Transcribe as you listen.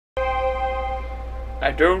I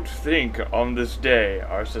don't think on this day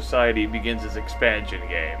our society begins its expansion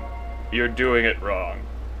game. You're doing it wrong.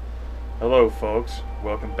 Hello, folks.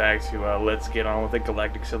 Welcome back to Let's Get On With It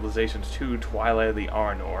Galactic Civilizations 2 Twilight of the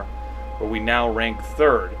Arnor, where we now rank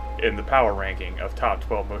 3rd in the power ranking of top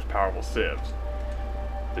 12 most powerful civs.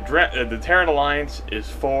 The Terran Alliance is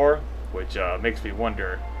 4, which makes me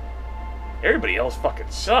wonder, everybody else fucking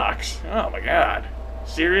sucks. Oh my god.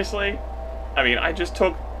 Seriously? I mean, I just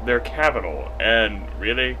took their capital, and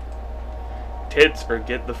really? Tits or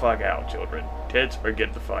get the fuck out, children. Tits or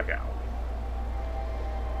get the fuck out.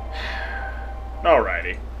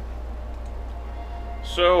 Alrighty.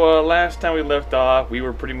 So, last time we left off, we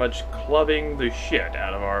were pretty much clubbing the shit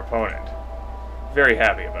out of our opponent. Very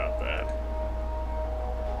happy about that.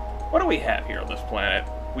 What do we have here on this planet?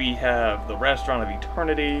 We have the Restaurant of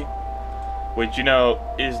Eternity, which, you know,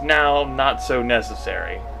 is now not so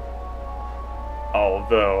necessary.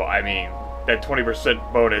 Although, I mean, that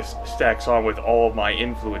 20% bonus stacks on with all of my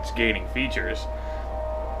influence gaining features.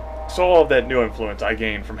 So all of that new influence I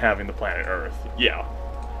gained from having the planet Earth. Yeah.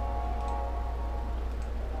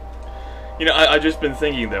 You know, I've just been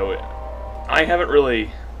thinking, though, I haven't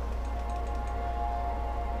really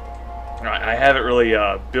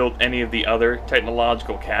built any of the other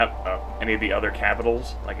technological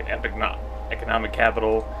capitals, like an economic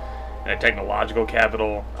capital and a technological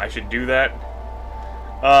capital. I should do that.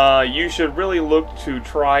 You should really look to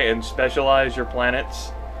try and specialize your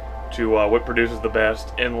planets to what produces the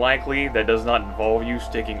best, and likely that does not involve you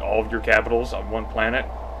sticking all of your capitals on one planet.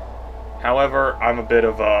 However, I'm a bit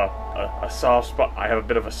of a soft spot. I have a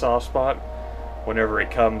bit of a soft spot whenever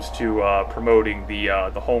it comes to promoting the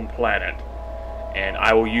home planet, and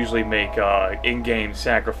I will usually make in-game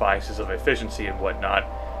sacrifices of efficiency and whatnot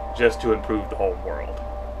just to improve the home world.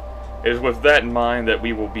 It is with that in mind that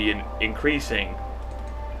we will be increasing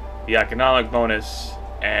the economic bonus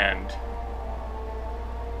and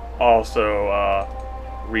also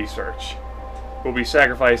research. We'll be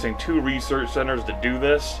sacrificing 2 research centers to do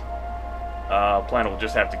this. Planet will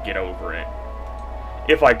just have to get over it.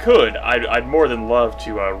 If I could, I'd more than love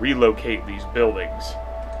to relocate these buildings,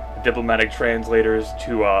 diplomatic translators,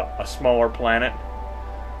 to a smaller planet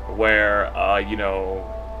where, you know,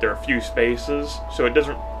 there are few spaces, so it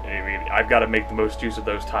doesn't. I mean, I've got to make the most use of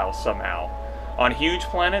those tiles somehow. On huge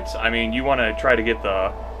planets, I mean, you want to try to get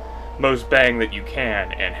the most bang that you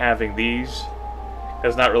can, and having these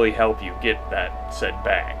does not really help you get that said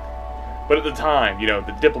bang. But at the time, you know,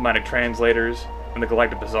 the diplomatic translators and the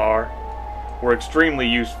Galactic Bazaar were extremely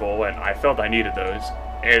useful, and I felt I needed those,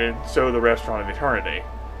 and so the Restaurant of Eternity.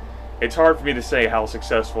 It's hard for me to say how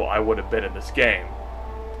successful I would have been in this game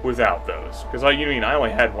without those, because I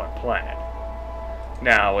only had one planet.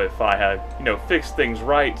 Now, if I had, you know, fixed things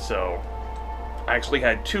right, so I actually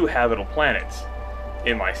had 2 habitable planets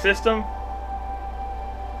in my system,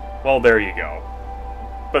 well, there you go.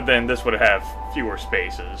 But then this would have fewer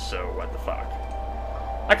spaces, so what the fuck.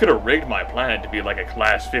 I could have rigged my planet to be like a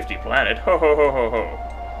class 50 planet. Ho ho ho ho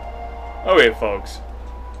ho. Okay, folks.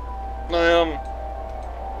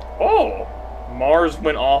 Oh! Mars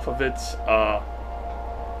went off of its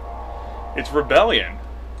rebellion.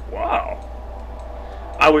 Wow.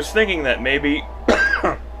 I was thinking that maybe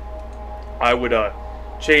I would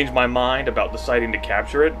change my mind about deciding to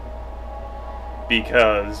capture it,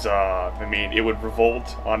 because I mean, it would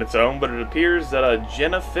revolt on its own, but it appears that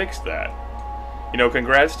Jenna fixed that. You know,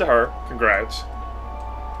 congrats to her, congrats.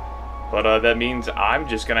 But that means I'm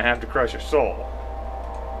just gonna have to crush her soul.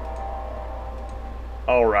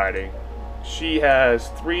 Alrighty. She has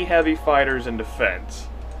 3 heavy fighters in defense.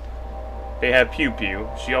 They have Pew Pew.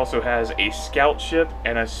 She also has a scout ship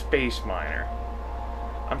and a space miner.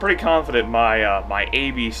 I'm pretty confident my my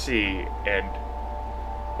ABC and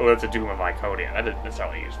oh, that's a Doom of Iconia. That's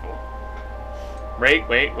not really useful. Wait.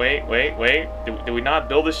 Did we not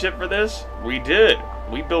build a ship for this? We did.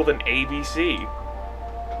 We built an ABC.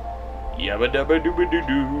 Yabba dabba dooba doo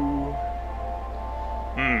doo.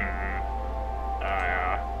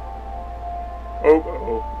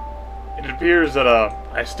 Oh. It appears that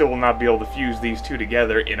I still will not be able to fuse these 2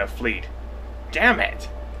 together in a fleet. Damn it!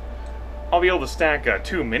 I'll be able to stack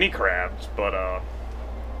 2 mini crabs, but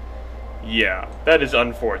yeah, that is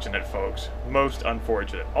unfortunate, folks. Most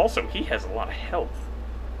unfortunate. Also, he has a lot of health.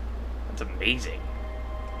 That's amazing.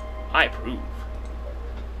 I approve.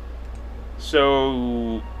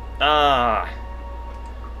 So, I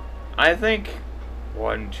think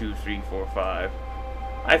 1, 2, 3, 4, 5.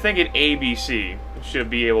 I think an ABC should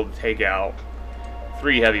be able to take out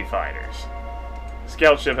 3 heavy fighters.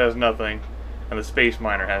 Scout ship has nothing, and the space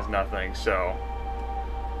miner has nothing, so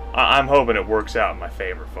I'm hoping it works out in my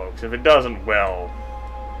favor, folks. If it doesn't, well,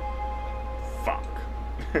 Fuck.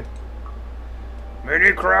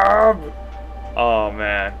 Mini crab! Oh,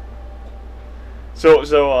 man.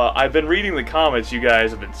 So, I've been reading the comments you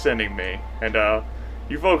guys have been sending me, and,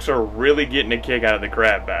 you folks are really getting a kick out of the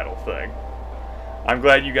crab battle thing. I'm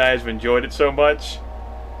glad you guys have enjoyed it so much.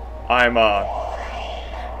 I'm,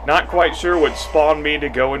 not quite sure what spawned me to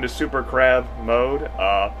go into Super Crab mode.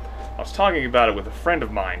 I was talking about it with a friend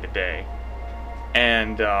of mine today,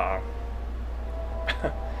 and, for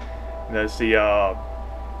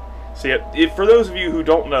those of you who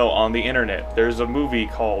don't know, on the internet, there's a movie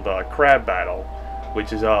called Crab Battle,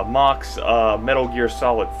 which is Mock's Metal Gear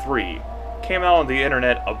Solid 3. Came out on the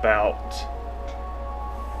internet about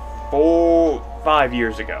 5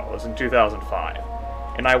 years ago. It was in 2005.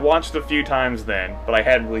 And I watched it a few times then, but I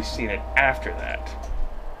hadn't really seen it after that.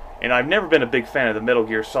 And I've never been a big fan of the Metal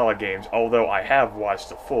Gear Solid games, although I have watched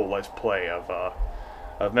the full Let's Play of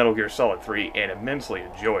Metal Gear Solid 3 and immensely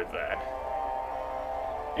enjoyed that.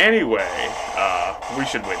 Anyway, we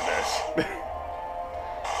should win this.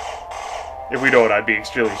 If we don't, I'd be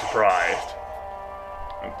extremely surprised.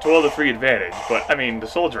 12 to 3 advantage, but, I mean, the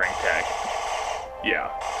soldiering tech.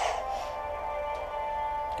 Yeah.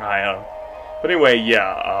 But anyway,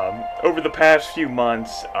 yeah, over the past few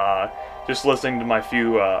months, just listening to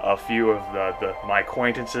a few of my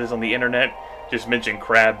acquaintances on the internet just mention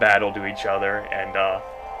Crab Battle to each other, and, I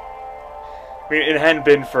mean, it hadn't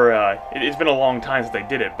been for, it's been a long time since they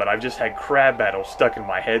did it, but I've just had Crab Battle stuck in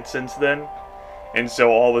my head since then, and so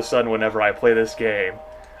all of a sudden, whenever I play this game,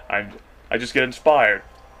 I just get inspired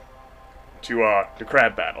to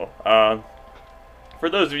Crab Battle. For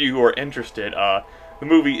those of you who are interested, the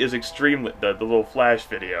movie is extremely, the little flash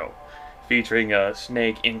video featuring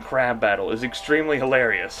Snake in Crab Battle is extremely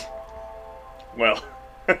hilarious. Well,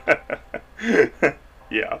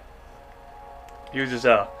 yeah. You just,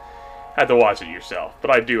 have to watch it yourself, but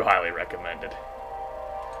I do highly recommend it.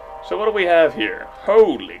 So what do we have here?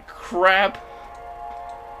 Holy crap!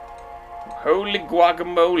 Holy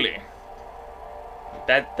guacamole!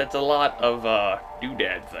 That's a lot of,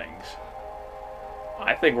 doodad things.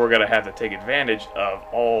 I think we're gonna have to take advantage of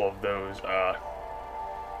all of those,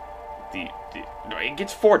 it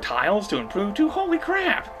gets 4 tiles to improve to? Holy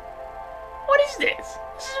crap! What is this?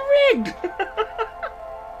 This is rigged!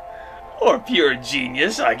 Or pure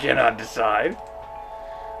genius, I cannot decide.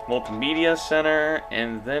 Multimedia center,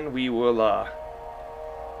 and then we will,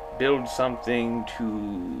 build something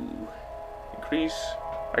to increase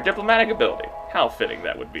our diplomatic ability. How fitting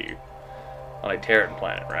that would be on a Terran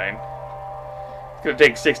planet, right? It's gonna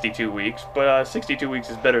take 62 weeks, but 62 weeks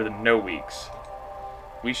is better than no weeks.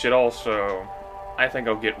 We should also, I think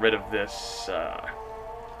I'll get rid of this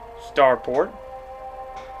starport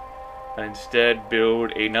and instead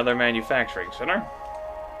build another manufacturing center.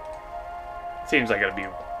 Seems like it'll be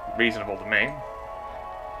reasonable to me.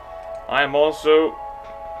 I am also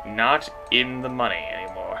not in the money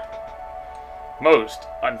anymore. Most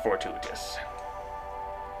unfortuitous.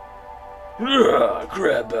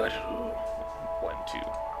 Crab battle. 1, 2.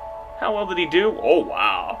 How well did he do? Oh,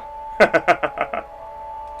 wow.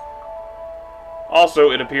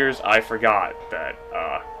 Also, it appears I forgot that,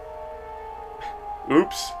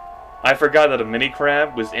 oops. I forgot that a mini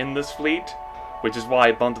crab was in this fleet, which is why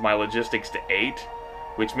I bumped my logistics to 8,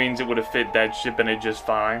 which means it would have fit that ship in it just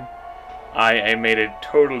fine. I made a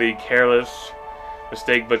totally careless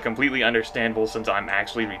mistake, but completely understandable since I'm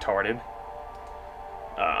actually retarded.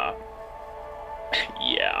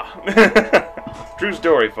 Yeah. True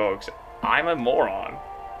story, folks. I'm a moron.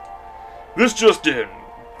 This just in.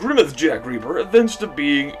 Grimith Jack Reaper invents to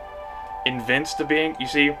being... You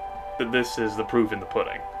see, this is the proof in the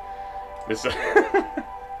pudding. This...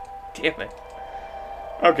 Damn it.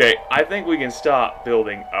 Okay, I think we can stop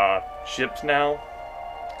building, ships now.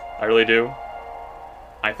 I really do.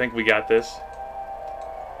 I think we got this.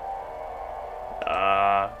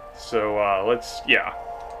 Let's, yeah.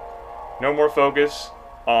 No more focus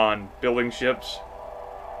on building ships.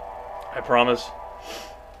 I promise.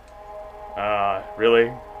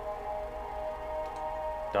 Really?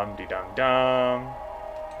 Dum-de-dum-dum.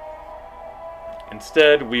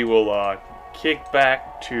 Instead, we will, kick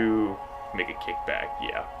back to... Make a kickback,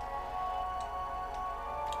 yeah.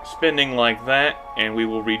 Spending like that, and we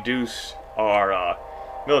will reduce our,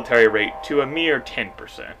 military rate to a mere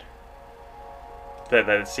 10%.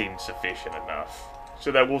 That seems sufficient enough.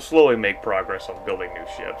 So that we'll slowly make progress on building new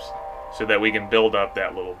ships. So that we can build up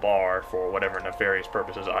that little bar for whatever nefarious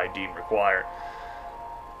purposes I deem required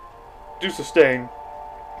to sustain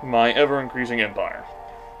my ever-increasing empire.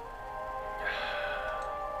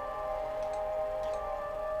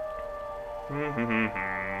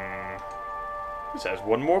 This has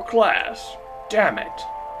one more class. Damn it.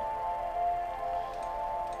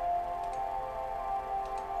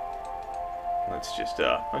 Let's just,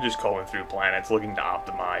 I'm just calling through planets, looking to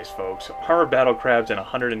optimize, folks. Armor battle crabs in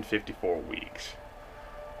 154 weeks.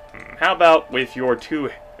 How about with your two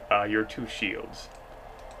shields?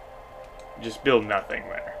 Just build nothing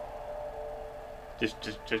there. Just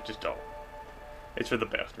don't. It's for the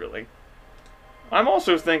best, really. I'm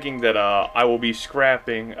also thinking that, I will be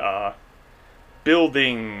scrapping,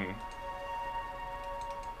 building...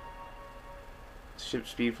 Ship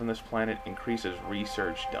speed from this planet increases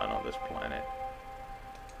research done on this planet.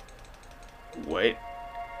 Wait.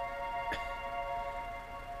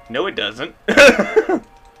 No, it doesn't. I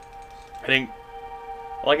think...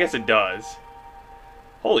 Well, I guess it does.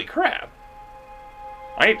 Holy crap.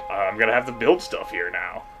 I'm gonna have to build stuff here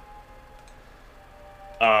now.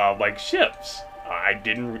 Like ships. I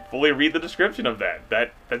didn't fully read the description of that.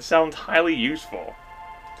 That sounds highly useful.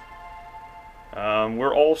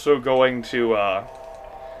 We're also going to,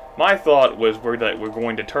 my thought was we're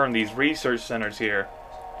going to turn these research centers here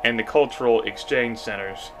and the cultural exchange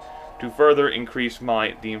centers to further increase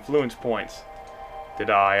the influence points that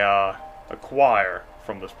I, acquire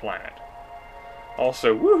from this planet.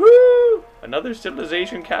 Also, woohoo! Another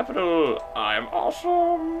civilization capital! I'm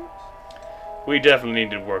awesome! We definitely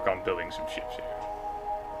need to work on building some ships here.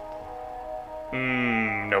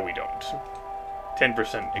 No we don't.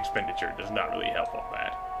 10% expenditure does not really help on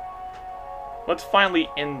that. Let's finally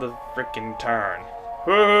end the frickin' turn.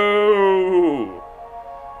 Whoa!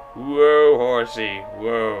 Whoa, horsey.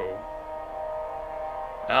 Whoa.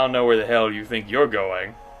 I don't know where the hell you think you're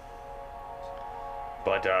going.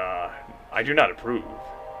 But, I do not approve.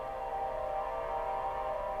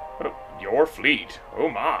 Your fleet? Oh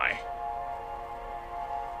my.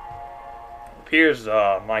 Appears,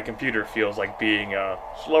 my computer feels like being,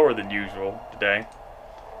 slower than usual today.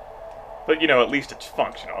 But, you know, at least it's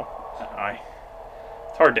functional.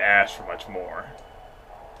 It's hard to ask for much more.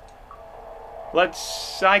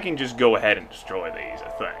 I can just go ahead and destroy these, I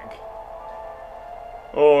think.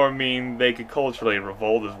 Or, I mean, they could culturally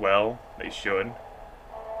revolt as well. They should.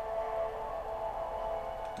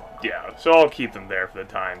 Yeah, so I'll keep them there for the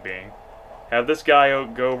time being. Have this guy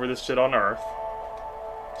go over this shit on Earth.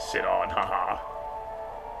 Sit on, haha.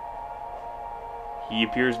 He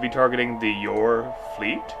appears to be targeting your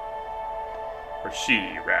fleet? Or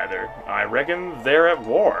she, rather. I reckon they're at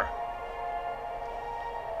war.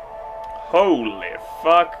 Holy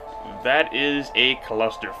fuck. That is a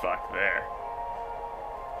clusterfuck there.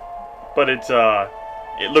 But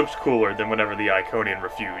it looks cooler than whenever the Iconian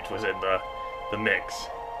Refuge was in the mix.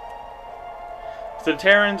 The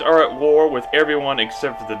Terrans are at war with everyone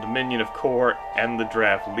except for the Dominion of Kor and the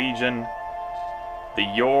Draft Legion. The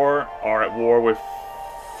Yor are at war with...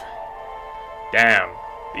 Damn.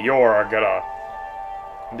 The Yor are gonna...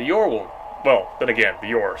 The Yor will... Well, then again, the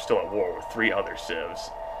Yor are still at war with 3 other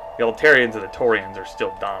civs. The Altarians and the Taurians are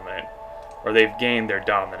still dominant. Or they've gained their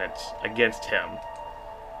dominance against him.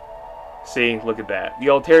 See, look at that. The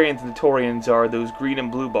Altarians and the Taurians are those green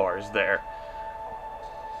and blue bars there.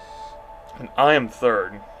 And I am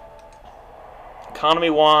 3rd.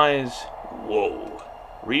 Economy-wise, whoa.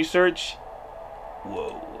 Research,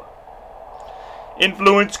 whoa.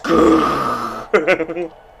 Influence, oh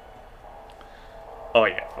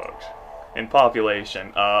yeah, folks. In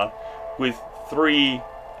population, with 3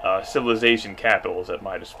 civilization capitals at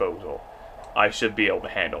my disposal, I should be able to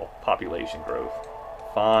handle population growth.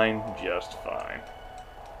 Fine, just fine.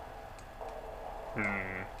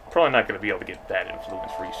 Probably not going to be able to get that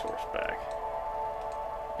influence resource back.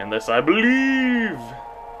 Unless I believe!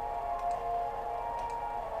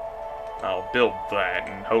 I'll build that,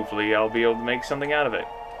 and hopefully I'll be able to make something out of it.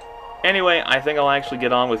 Anyway, I think I'll actually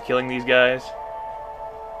get on with killing these guys.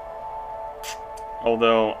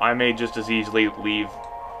 Although, I may just as easily leave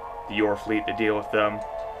the Yor fleet to deal with them.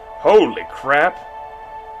 Holy crap!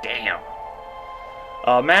 Damn!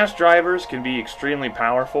 Mass drivers can be extremely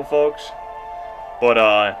powerful, folks. But,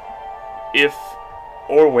 if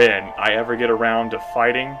or when I ever get around to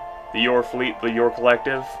fighting the Yor fleet, the Yor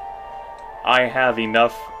collective, I have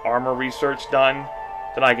enough armor research done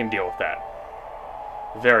that I can deal with that.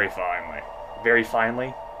 Very finely. Very finely?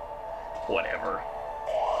 Whatever.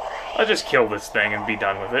 I'll just kill this thing and be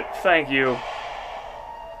done with it. Thank you.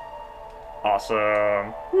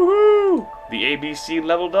 Awesome. Woohoo! The ABC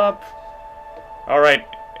leveled up. Alright,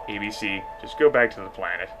 ABC, just go back to the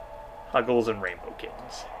planet. Huggles and Rainbow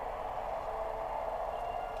Kittens.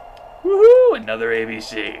 Woohoo! Another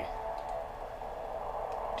ABC.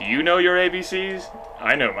 Do you know your ABCs?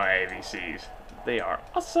 I know my ABCs. They are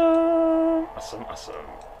awesome! Awesome, awesome.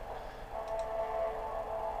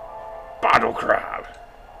 Bottle crab.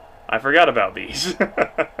 I forgot about these.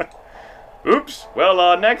 Oops.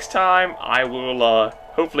 Well, next time I will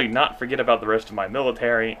hopefully not forget about the rest of my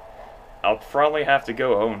military. I'll probably have to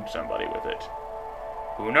go own somebody with it.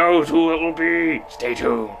 Who knows who it will be? Stay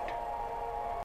tuned.